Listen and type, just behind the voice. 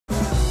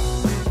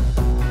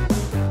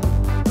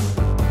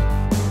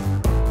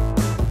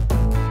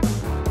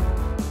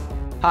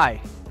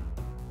Hi.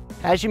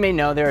 As you may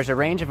know, there is a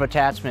range of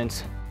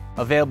attachments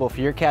available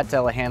for your Cat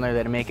Telehandler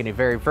that make it a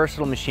very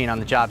versatile machine on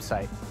the job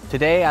site.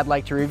 Today I'd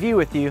like to review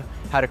with you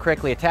how to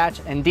correctly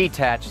attach and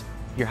detach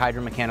your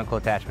hydromechanical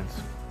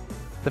attachments.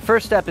 The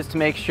first step is to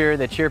make sure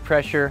that your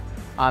pressure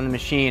on the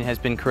machine has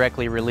been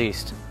correctly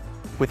released.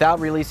 Without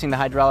releasing the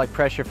hydraulic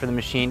pressure for the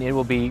machine, it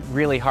will be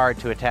really hard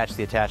to attach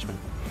the attachment.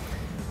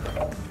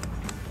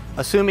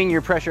 Assuming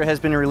your pressure has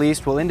been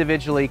released, we'll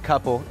individually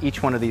couple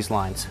each one of these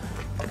lines.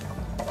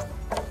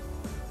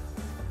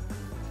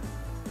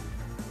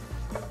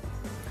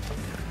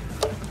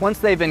 Once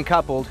they've been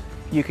coupled,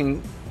 you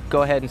can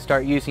go ahead and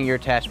start using your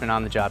attachment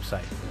on the job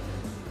site.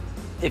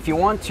 If you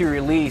want to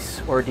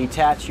release or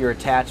detach your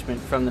attachment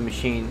from the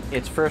machine,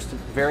 it's first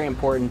very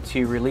important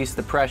to release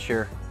the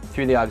pressure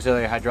through the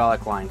auxiliary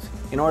hydraulic lines.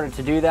 In order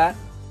to do that,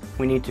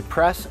 we need to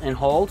press and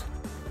hold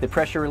the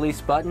pressure release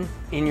button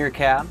in your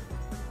cab,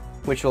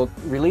 which will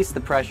release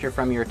the pressure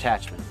from your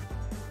attachment.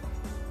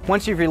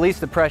 Once you've released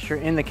the pressure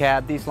in the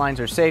cab, these lines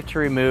are safe to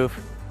remove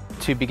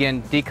to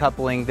begin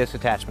decoupling this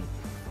attachment.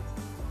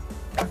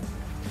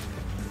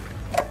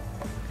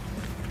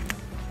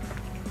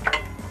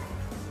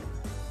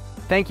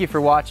 Thank you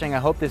for watching. I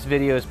hope this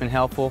video has been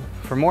helpful.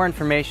 For more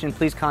information,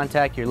 please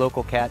contact your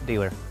local Cat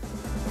dealer.